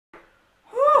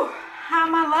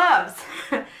loves.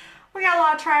 We got a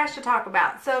lot of trash to talk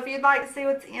about. So if you'd like to see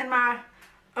what's in my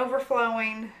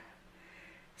overflowing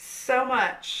so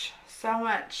much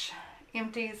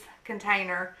Empties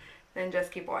container, then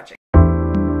just keep watching.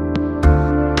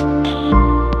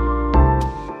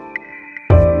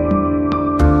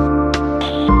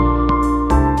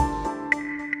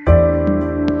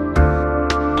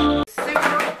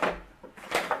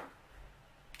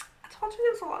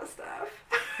 A lot of stuff.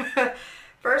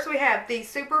 First we have the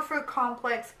Superfruit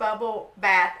Complex Bubble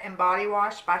Bath and Body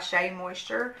Wash by Shea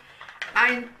Moisture.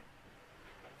 Okay.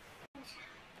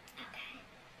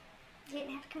 You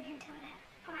didn't have to come here and tell me that.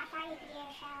 Well, I thought you could get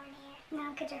a shower in here.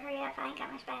 No, could you hurry up? I ain't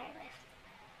got much battery left.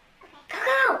 Okay.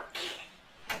 Go!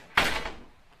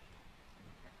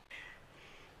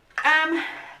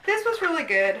 This was really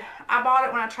good. I bought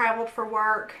it when I traveled for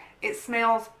work. It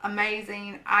smells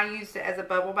amazing. I used it as a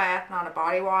bubble bath, not a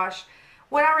body wash.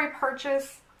 Would I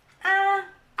repurchase?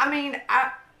 I mean,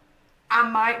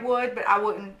 I would, but I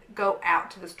wouldn't go out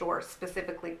to the store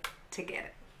specifically to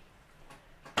get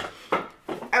it.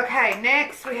 Okay,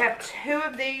 next we have two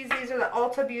of these. These are the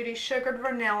Ulta Beauty Sugared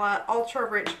Vanilla Ultra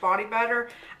Rich Body Butter.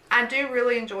 I do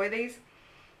really enjoy these.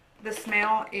 The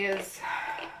smell is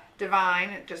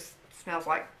divine. It just smells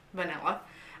like vanilla.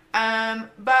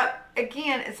 But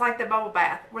again, it's like the bubble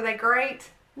bath. Were they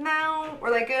great? No.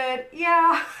 Were they good?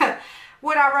 Yeah.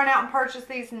 Would I run out and purchase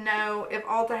these? No. If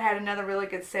Ulta had another really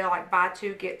good sale, like buy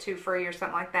two, get two free or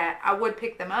something like that, I would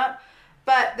pick them up,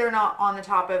 but they're not on the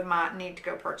top of my need to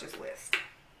go purchase list.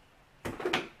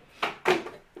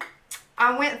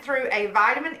 I went through a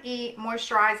vitamin E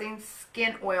moisturizing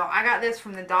skin oil. I got this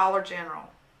from the Dollar General.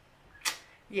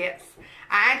 Yes,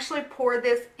 I actually poured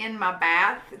this in my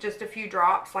bath, just a few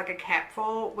drops, like a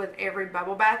capful with every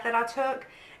bubble bath that I took,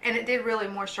 and it did really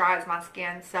moisturize my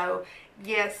skin. So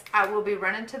yes, I will be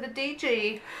running to the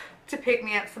DG to pick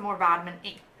me up some more vitamin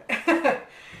E.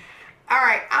 All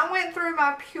right, I went through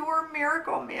my Pure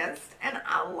Miracle Mist, and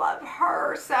I love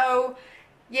her. So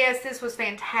yes, this was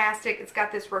fantastic. It's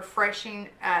got this refreshing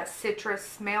citrus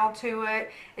smell to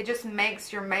it. It just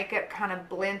makes your makeup kind of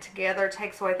blend together,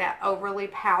 takes away that overly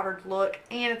powdered look,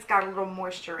 and it's got a little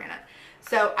moisture in it.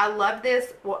 So I love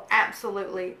this. Will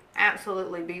absolutely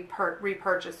be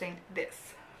repurchasing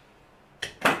this.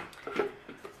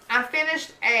 I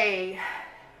finished a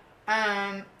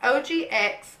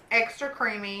OGX Extra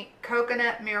Creamy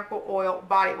Coconut Miracle Oil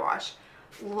Body Wash.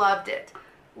 Loved it.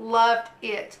 Loved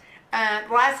it.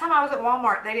 The last time I was at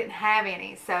Walmart, they didn't have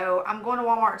any, so I'm going to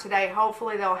Walmart today.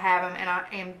 Hopefully they'll have them, and I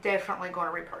am definitely going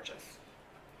to repurchase.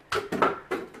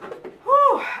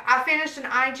 Whew, I finished an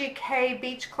IGK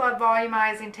Beach Club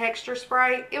Volumizing Texture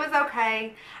Spray. It was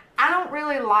okay. I don't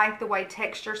really like the way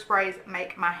texture sprays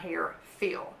make my hair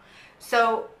feel.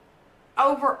 So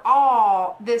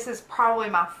overall, this is probably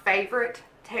my favorite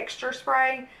texture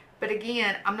spray, but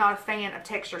again, I'm not a fan of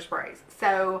texture sprays.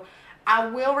 So I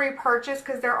will repurchase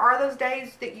because there are those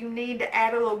days that you need to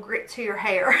add a little grit to your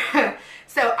hair.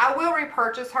 So I will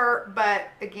repurchase her, but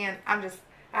again,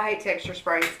 I hate texture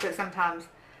sprays, but sometimes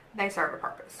they serve a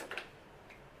purpose.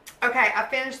 Okay, I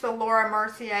finished the Laura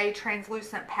Mercier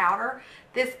Translucent Powder.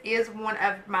 This is one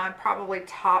of my probably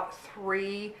top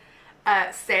 3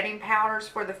 setting powders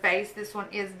for the face. This one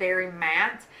is very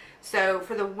matte. So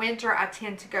for the winter, I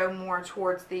tend to go more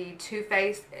towards the Too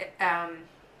Faced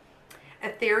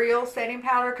ethereal setting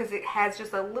powder because it has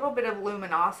just a little bit of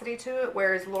luminosity to it,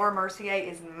 whereas Laura Mercier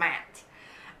is matte.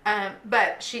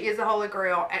 But she is a holy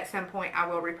grail. At some point I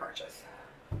will repurchase.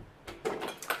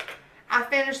 I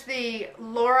finished the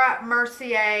Laura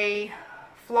Mercier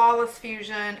Flawless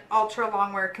Fusion Ultra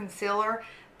Longwear Concealer.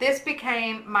 This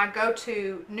became my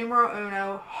go-to numero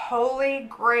uno holy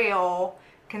grail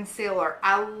concealer.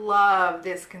 I love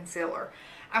this concealer.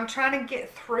 I'm trying to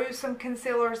get through some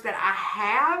concealers that I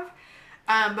have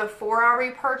before I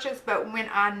repurchase, but when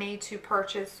I need to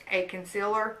purchase a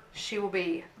concealer, she will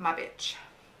be my bitch.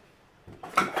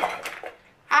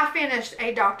 I finished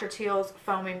a Dr. Teal's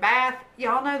Foaming Bath.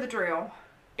 Y'all know the drill.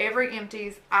 Every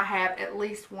Empties, I have at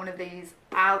least one of these.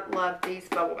 I love these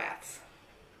bubble baths.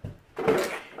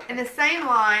 In the same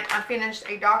line, I finished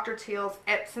a Dr. Teal's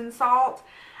Epsom Salt.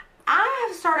 I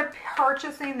have started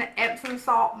purchasing the Epsom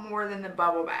salt more than the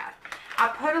bubble bath. I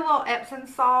put a little Epsom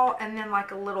salt and then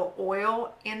like a little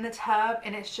oil in the tub,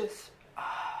 and it's just,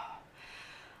 oh,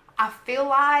 I feel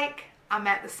like I'm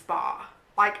at the spa.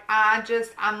 Like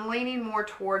I'm leaning more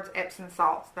towards Epsom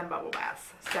salts than bubble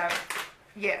baths. So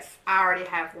yes, I already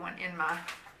have one in my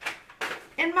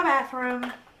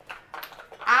bathroom.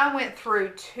 I went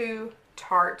through 2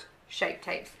 Tarte Shape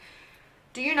Tapes.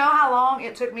 Do you know how long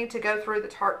it took me to go through the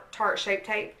Tarte Shape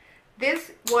Tape?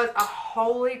 This was a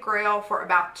holy grail for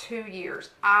about 2 years.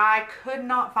 I could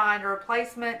not find a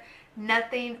replacement.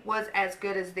 Nothing was as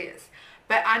good as this.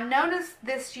 But I noticed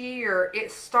this year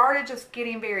it started just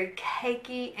getting very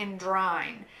cakey and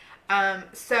drying.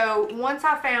 So once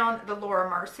I found the Laura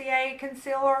Mercier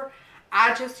concealer,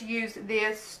 I just used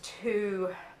this to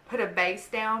put a base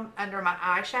down under my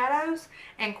eyeshadows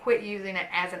and quit using it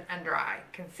as an under eye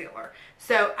concealer.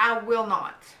 So I will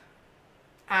not.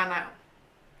 I know.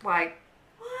 Like,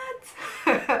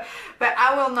 what? But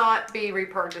I will not be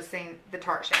repurchasing the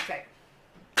Tarte Shape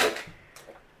Tape.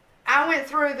 I went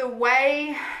through the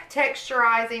Way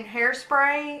Texturizing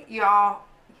Hairspray. Y'all,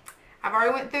 I've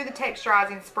already went through the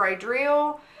Texturizing Spray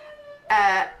Drill.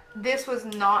 This was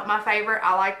not my favorite.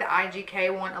 I like the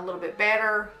IGK one a little bit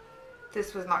better.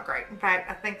 This was not great. In fact,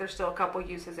 I think there's still a couple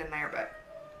uses in there, but...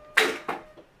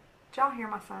 Did y'all hear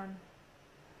my son?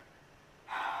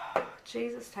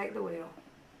 Jesus, take the wheel.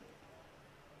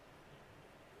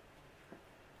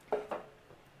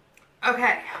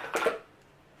 Okay.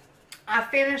 I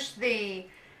finished the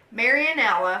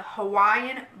Marianella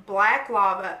Hawaiian Black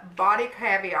Lava Body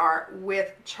Caviar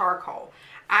with charcoal.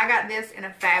 I got this in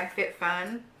a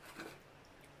FabFitFun.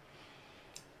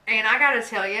 And I gotta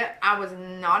tell you, I was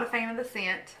not a fan of the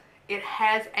scent. It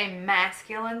has a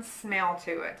masculine smell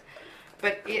to it.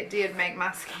 But it did make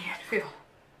my skin feel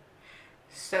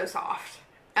so soft.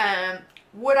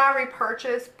 Would I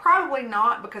repurchase? Probably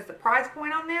not, because the price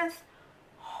point on this,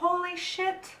 holy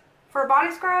shit, for a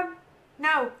body scrub?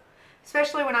 No.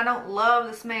 Especially when I don't love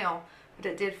the smell. But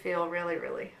it did feel really,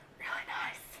 really, really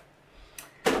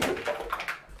nice.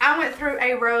 I went through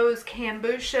a Rose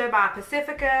Kombucha by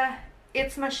Pacifica.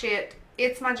 It's my shit.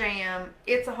 It's my jam.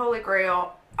 It's a holy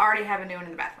grail. I already have a new one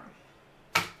in the bathroom.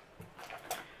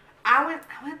 I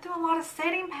went through a lot of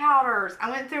setting powders. I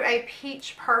went through a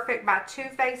Peach Perfect by Too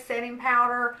Faced setting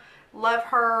powder. Love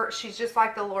her. She's just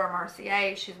like the Laura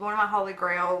Mercier. She's one of my holy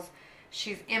grails.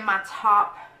 She's in my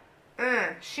top.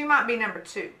 She might be number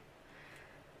 2.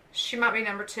 She might be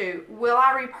number 2. Will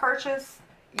I repurchase?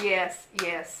 Yes,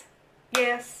 yes,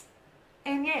 yes,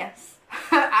 and yes.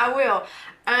 I will.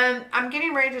 I'm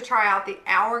getting ready to try out the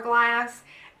Hourglass,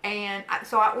 and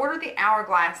so I ordered the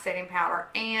Hourglass setting powder,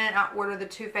 and I ordered the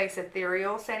Too Faced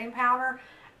Ethereal setting powder.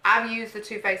 I've used the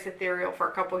Too Faced Ethereal for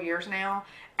a couple years now,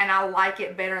 and I like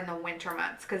it better in the winter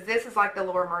months, because this is like the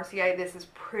Laura Mercier. This is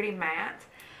pretty matte.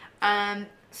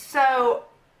 So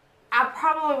I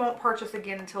probably won't purchase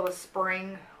again until the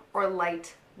spring or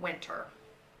late winter.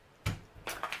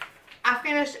 I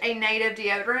finished a Native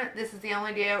deodorant. This is the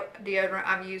only deodorant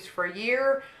I've used for a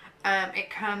year. It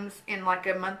comes in like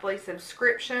a monthly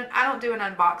subscription. I don't do an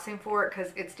unboxing for it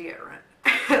because it's deodorant.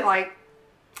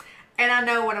 And I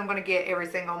know what I'm going to get every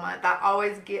single month. I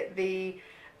always get the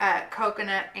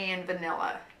coconut and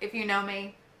vanilla. If you know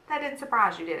me, that didn't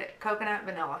surprise you, did it? Coconut,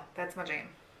 vanilla. That's my jam.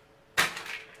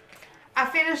 I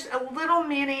finished a little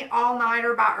mini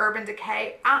all-nighter by Urban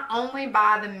Decay. I only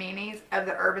buy the minis of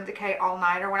the Urban Decay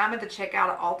all-nighter. When I'm at the checkout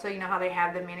at Ulta, you know how they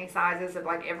have the mini sizes of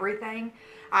like everything?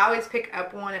 I always pick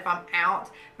up one if I'm out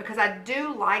because I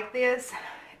do like this.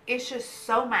 It's just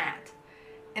so matte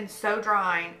and so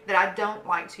drying that I don't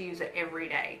like to use it every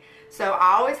day. So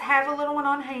I always have a little one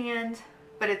on hand,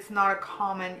 but it's not a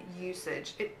common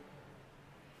usage.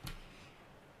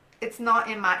 It's not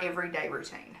in my everyday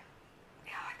routine.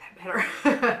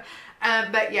 Better.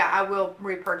 But yeah, I will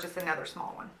repurchase another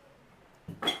small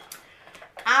one.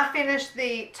 I finished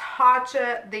the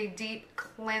Tatcha, the Deep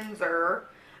Cleanser.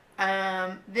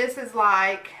 This is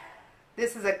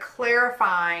a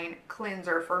clarifying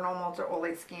cleanser for normal to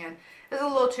oily skin. It's a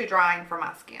little too drying for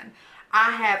my skin. I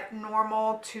have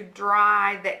normal to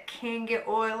dry that can get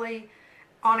oily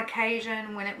on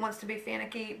occasion when it wants to be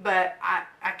finicky, but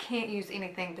I can't use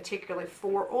anything particularly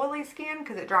for oily skin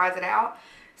because it dries it out.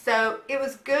 So it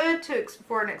was good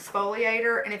for an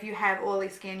exfoliator, and if you have oily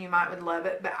skin, you would love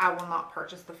it, but I will not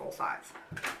purchase the full size.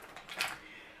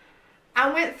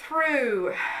 I went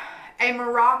through a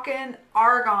Moroccan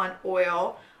argan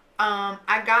oil.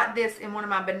 I got this in one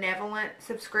of my benevolent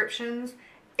subscriptions.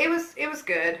 It was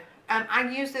good.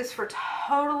 I use this for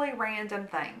totally random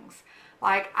things.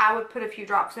 Like I would put a few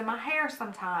drops in my hair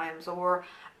sometimes, or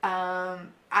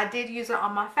I did use it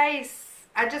on my face.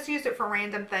 I just used it for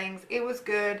random things. It was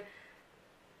good.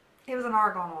 It was an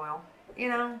argan oil. You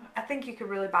know, I think you could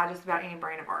really buy just about any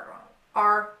brand of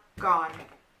argan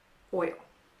oil.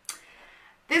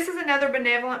 This is another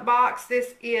benevolent box.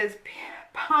 This is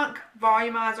Punk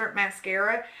Volumizer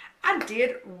Mascara. I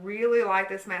did really like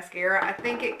this mascara. I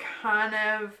think it kind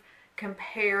of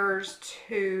compares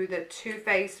to the Too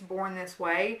Faced Born This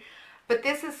Way. But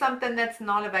this is something that's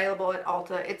not available at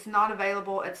Ulta. It's not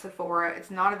available at Sephora. It's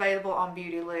not available on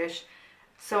Beautylish.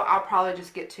 So I'll probably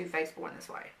just get Too Faced Born This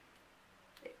Way.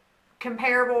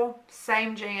 Comparable,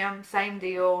 same jam, same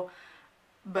deal.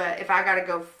 But if I got to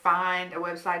go find a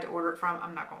website to order it from,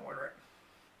 I'm not going to order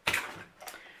it.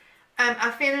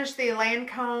 I finished the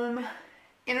Lancome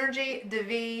Energy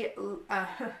DV.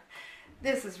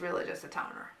 This is really just a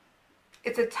toner.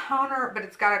 It's a toner, but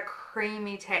it's got a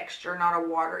creamy texture, not a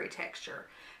watery texture.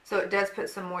 So it does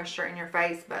put some moisture in your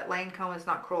face, but Lancome is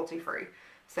not cruelty free.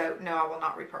 So no, I will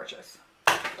not repurchase.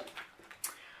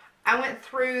 I went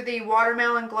through the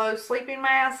Watermelon Glow Sleeping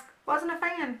Mask. Wasn't a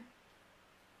fan.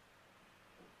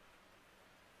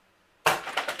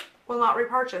 Will not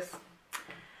repurchase.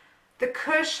 The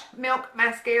Kush Milk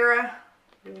Mascara.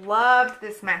 Loved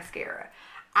this mascara.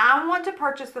 I want to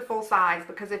purchase the full size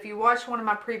because if you watch one of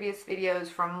my previous videos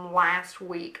from last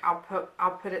week, I'll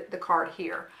put the card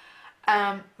here.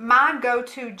 My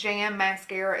go-to jam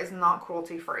mascara is not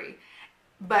cruelty free,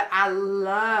 but I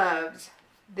loved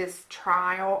this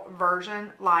trial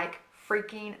version, like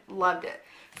freaking loved it.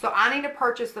 So I need to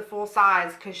purchase the full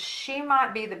size because she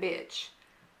might be the bitch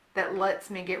that lets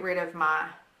me get rid of my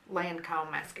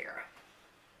Lancome mascara.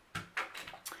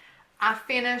 I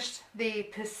finished the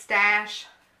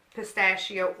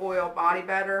pistachio oil body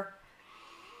butter.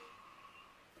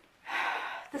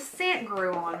 The scent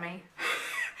grew on me.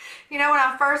 You know, when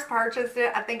I first purchased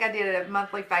it, I think I did it at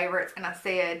monthly favorites, and I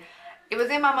said it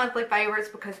was in my monthly favorites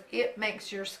because it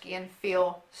makes your skin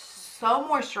feel so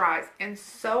moisturized and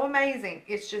so amazing.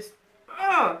 It's just,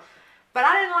 ugh. But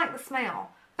I didn't like the smell.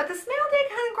 But the smell did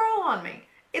kind of grow on me.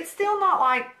 It's still not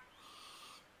like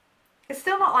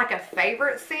a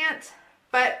favorite scent,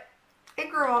 but it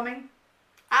grew on me.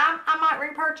 I might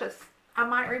repurchase. I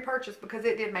might repurchase because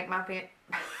it did make my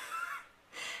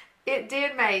it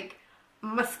did make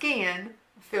my skin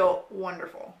feel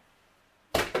wonderful.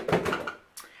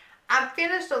 I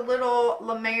finished a little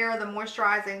La Mer, the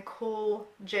Moisturizing Cool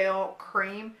Gel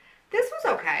Cream. This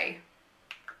was okay.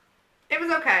 It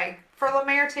was okay. For La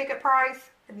Mer ticket price,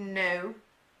 no.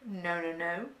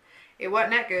 It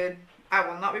wasn't that good. I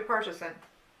will not be purchasing.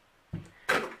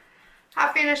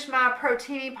 I finished my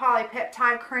Protini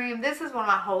Polypeptide Cream. This is one of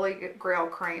my holy grail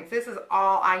creams. This is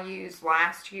all I used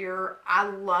last year. I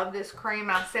love this cream.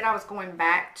 And I said I was going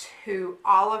back to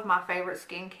all of my favorite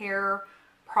skincare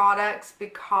products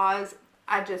because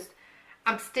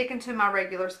I'm sticking to my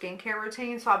regular skincare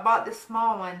routine. So I bought this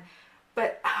small one.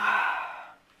 But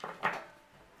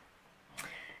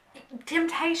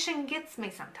temptation gets me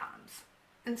sometimes.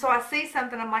 And so I see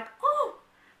something, I'm like, oh,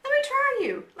 let me try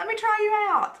you. Let me try you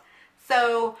out.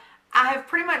 So I have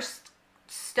pretty much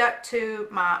stuck to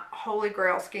my holy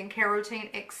grail skincare routine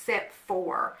except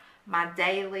for my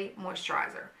daily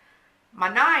moisturizer. My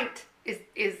night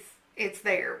it's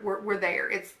there. We're there.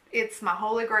 It's my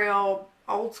holy grail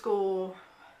old school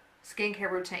skincare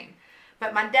routine.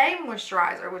 But my day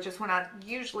moisturizer, which is when I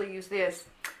usually use this,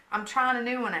 I'm trying a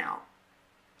new one out.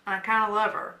 And I kind of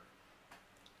love her.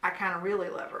 I kind of really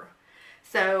love her.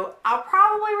 So I'll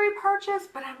probably repurchase,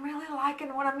 but I'm really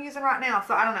liking what I'm using right now.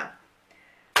 So I don't know.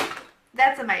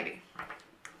 That's a maybe.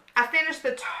 I finished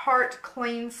the Tarte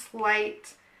Clean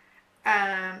Slate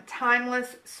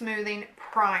Timeless Smoothing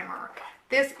Primer.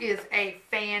 This is a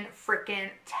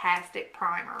fan-freaking-tastic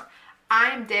primer. I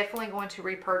am definitely going to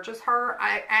repurchase her.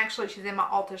 Actually, she's in my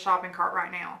Ulta shopping cart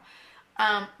right now.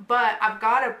 But I've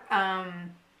got a,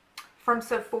 from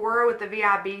Sephora with the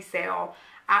VIB sale,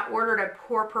 I ordered a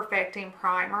Pore Perfecting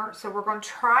Primer. So we're going to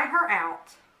try her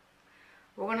out.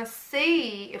 We're going to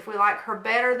see if we like her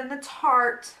better than the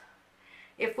Tarte.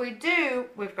 If we do,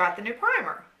 we've got the new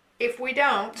primer. If we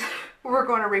don't, we're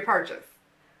going to repurchase.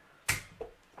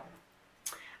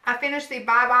 I finished the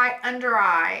Bye Bye Under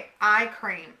Eye Eye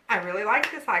Cream. I really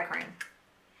like this eye cream.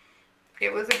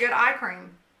 It was a good eye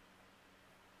cream.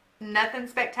 Nothing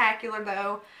spectacular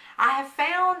though. I have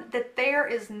found that there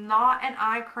is not an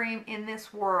eye cream in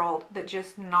this world that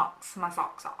just knocks my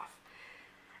socks off.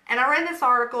 And I read this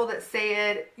article that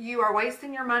said you are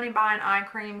wasting your money buying eye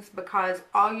creams because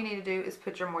all you need to do is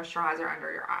put your moisturizer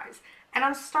under your eyes. And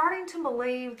I'm starting to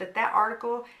believe that that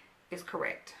article is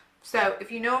correct. So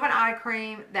if you know of an eye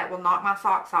cream that will knock my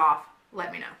socks off,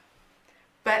 let me know.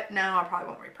 But no, I probably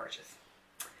won't repurchase.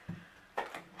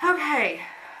 Okay,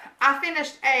 I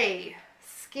finished a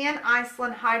Skin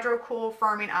Iceland Hydro Cool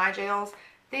Firming Eye Gels.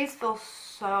 These feel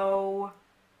so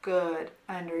good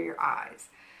under your eyes.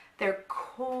 They're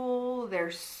cool,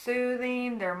 they're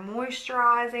soothing, they're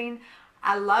moisturizing.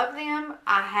 I love them.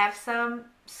 I have some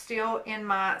still in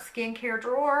my skincare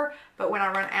drawer, but when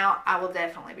I run out, I will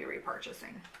definitely be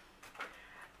repurchasing.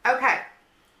 Okay.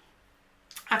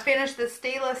 I finished the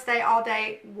Stila Stay All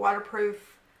Day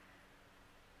Waterproof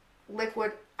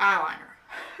Liquid Eyeliner.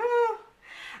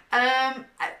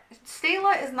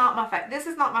 Stila is not my favorite. This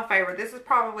is not my favorite. This is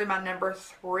probably my number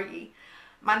 3.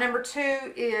 My number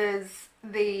 2 is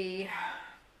the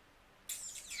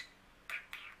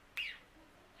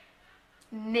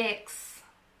NYX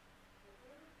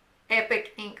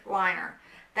Epic Ink Liner.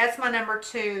 That's my number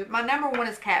 2. My number 1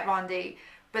 is Kat Von D,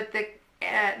 but the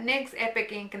NYX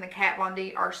Epic Ink and the Kat Von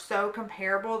D are so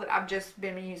comparable that I've just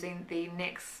been using the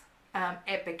NYX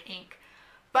Epic Ink.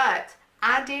 But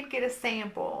I did get a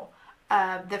sample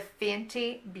of the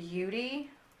Fenty Beauty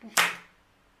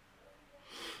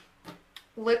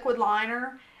liquid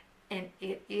liner, and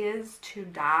it is to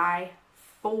die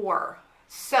for.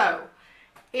 So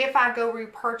if I go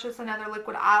repurchase another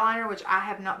liquid eyeliner, which I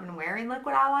have not been wearing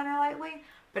liquid eyeliner lately,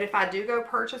 but if I do go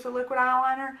purchase a liquid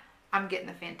eyeliner, I'm getting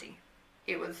the Fenty.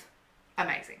 It was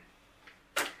amazing.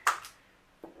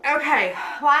 Okay,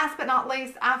 last but not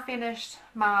least, I finished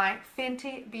my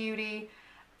Fenty Beauty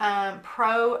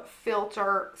Pro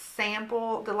Filter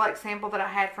sample, deluxe sample that I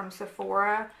had from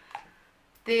Sephora.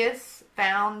 This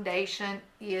foundation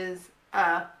is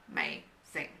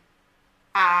amazing.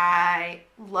 I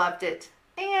loved it.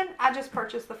 And I just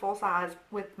purchased the full size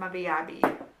with my BIB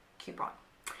coupon.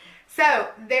 So,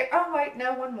 there, oh wait,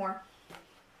 no, one more.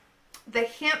 The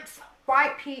Hemp's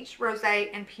White Peach, Rosé,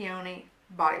 and Peony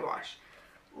Body Wash.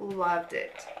 Loved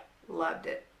it. Loved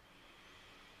it.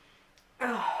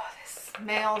 Oh, this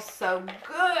smells so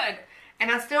good.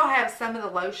 And I still have some of the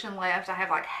lotion left. I have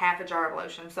like half a jar of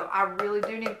lotion. So I really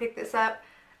do need to pick this up.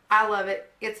 I love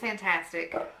it. It's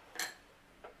fantastic.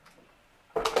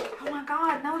 Oh my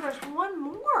God. No, there's one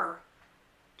more.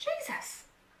 Jesus.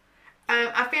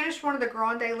 I finished one of the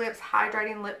Grande Lips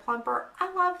Hydrating Lip Plumper.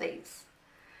 I love these.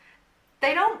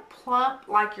 They don't plump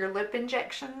like your lip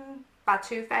injection by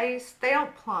Too Faced. They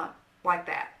don't plump like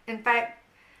that. In fact,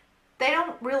 they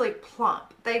don't really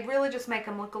plump. They really just make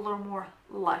them look a little more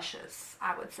luscious,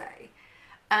 I would say.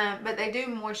 But they do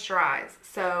moisturize.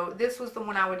 So this was the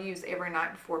one I would use every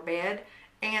night before bed.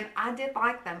 And I did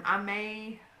like them.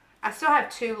 I still have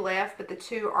 2 left, but the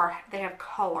 2 they have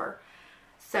color.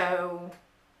 So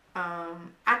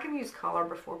I can use color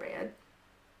before bed.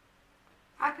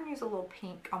 I can use a little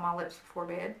pink on my lips before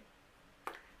bed.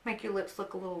 Make your lips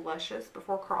look a little luscious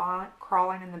before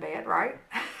crawling in the bed, right?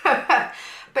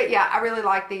 But yeah, I really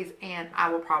like these, and I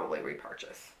will probably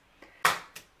repurchase.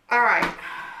 Alright,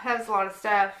 that was a lot of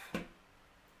stuff.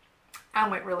 I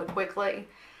went really quickly.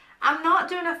 I'm not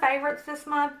doing a favorites this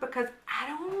month because I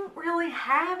don't really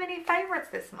have any favorites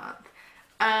this month.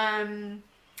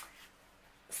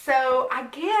 So I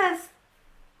guess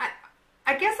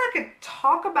I could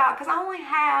talk about, because I only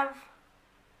have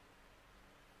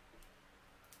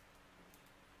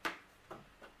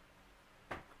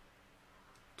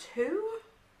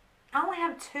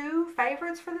two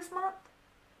favorites for this month.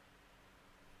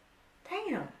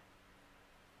 Damn.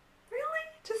 Really?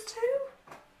 Just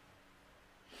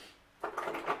 2?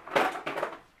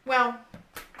 Well,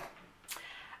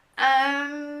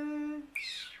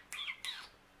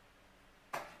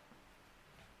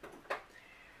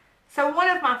 so one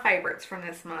of my favorites from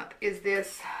this month is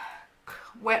this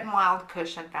Wet n Wild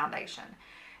Cushion Foundation.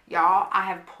 Y'all, I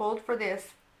have pulled for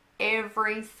this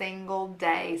every single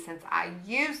day since I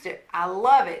used it. I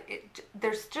love it.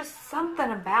 There's just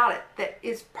something about it that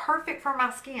is perfect for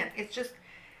my skin.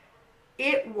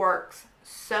 It works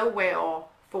so well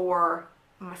for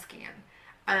my skin.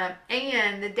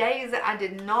 And the days that I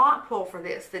did not pull for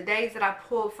this, the days that I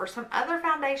pulled for some other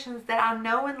foundations that I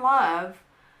know and love,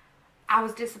 I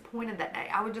was disappointed that day.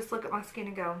 I would just look at my skin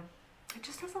and go, it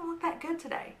just doesn't look that good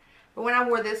today. But when I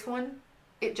wore this one,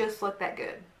 it just looked that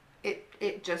good.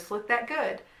 It just looked that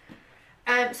good.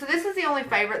 So this is the only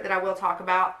favorite that I will talk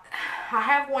about. I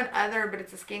have one other, but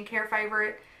it's a skincare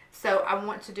favorite. So I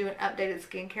want to do an updated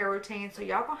skincare routine. So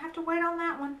y'all gonna have to wait on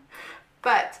that one.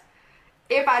 But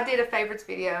if I did a favorites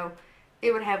video,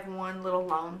 it would have one little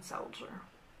lone soldier.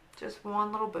 Just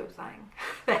one little boo thing.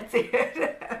 That's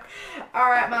it.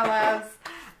 Alright, my loves.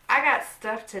 I got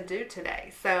stuff to do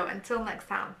today. So until next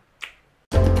time.